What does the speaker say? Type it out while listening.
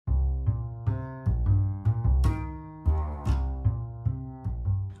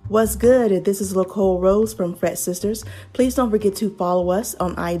What's good? This is Lacole Rose from Fret Sisters. Please don't forget to follow us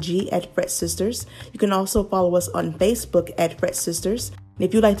on IG at Fret Sisters. You can also follow us on Facebook at Fret Sisters. And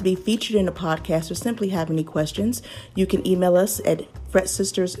if you'd like to be featured in a podcast or simply have any questions, you can email us at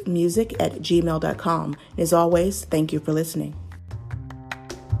fretsistersmusic@gmail.com. And as always, thank you for listening.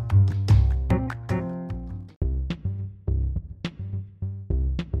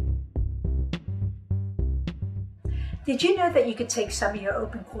 Did you know that you could take some of your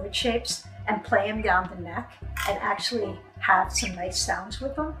open chord shapes and play them down the neck and actually have some nice sounds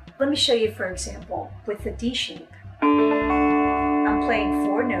with them? Let me show you, for example, with the D shape. I'm playing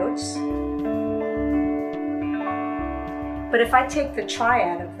 4 notes, but if I take the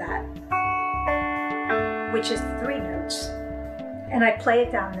triad of that, which is 3 notes, and I play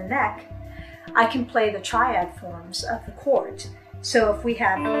it down the neck, I can play the triad forms of the chords. So if we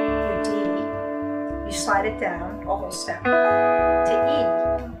have your D, you slide it down a whole step to E,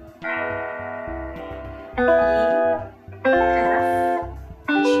 F,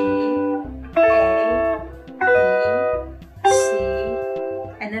 G, A, B, C,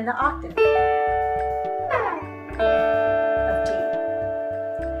 and then the octave of D.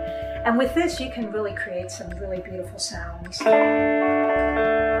 And with this, you can really create some really beautiful sounds.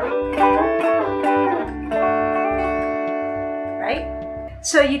 Right?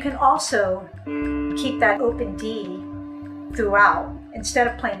 So you can also keep that open D throughout. Instead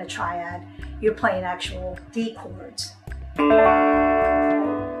of playing a triad, you're playing actual D chords.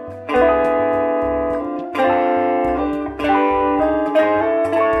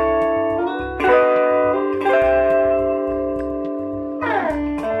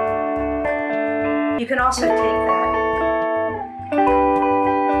 You can also take that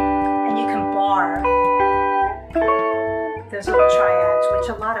and you can bar those little triads, which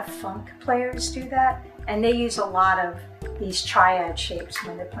a lot of funk players do that, and they use a lot of these triad shapes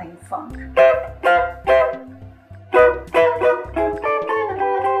when they're playing funk.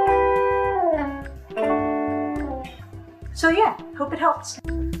 So yeah, hope it helps.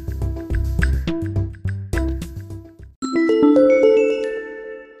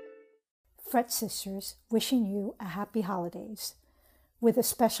 Fret Sisters wishing you a happy holidays with a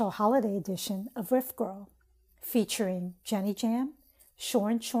special holiday edition of Riff Girl, featuring Jenny Jam,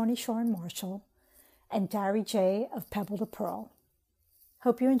 Shorn Marshall, and Dari J of Pebble to Pearl.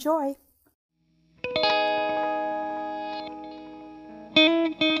 Hope you enjoy.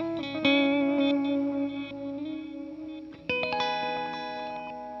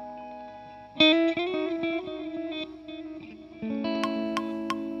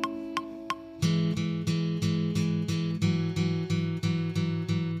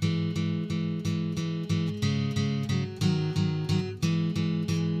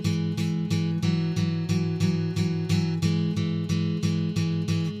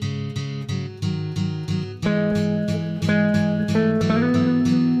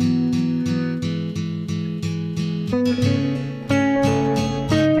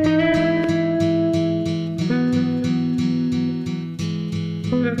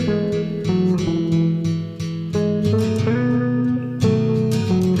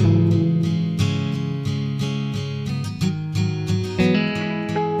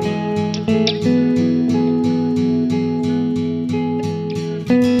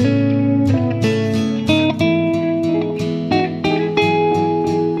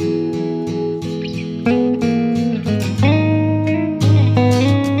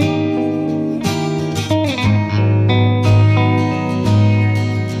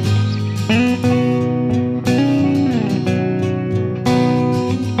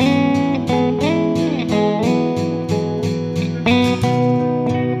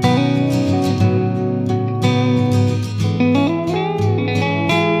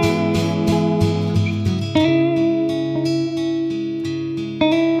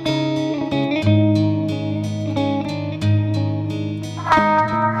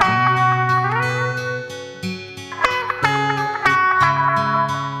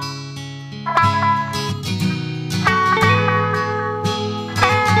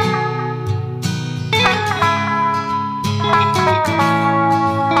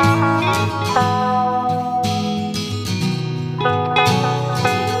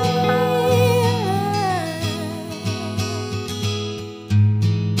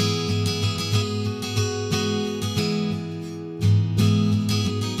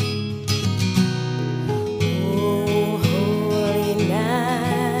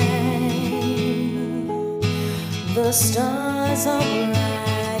 The stars are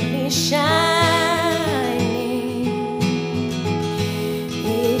brightly shining.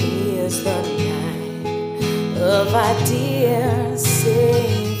 It is the night of our dear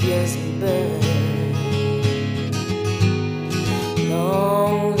Savior. bird.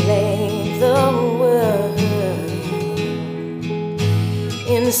 Long lay the world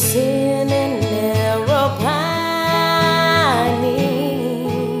in sin and error pining,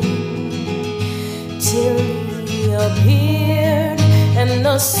 till he appeared and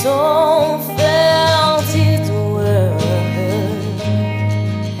the soul felt its worth.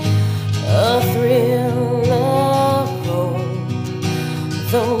 A thrill of hope,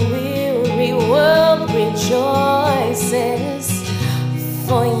 the weary world rejoices,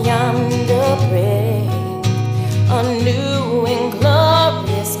 for yonder break a new and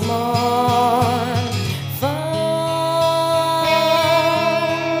glorious morn. Fall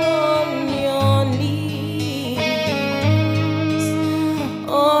on your knees,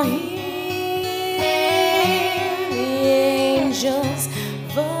 or hear the angels'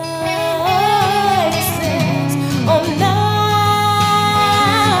 voices on night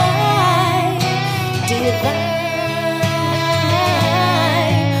divine.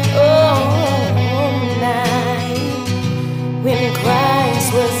 When Christ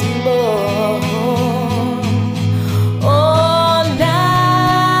was born.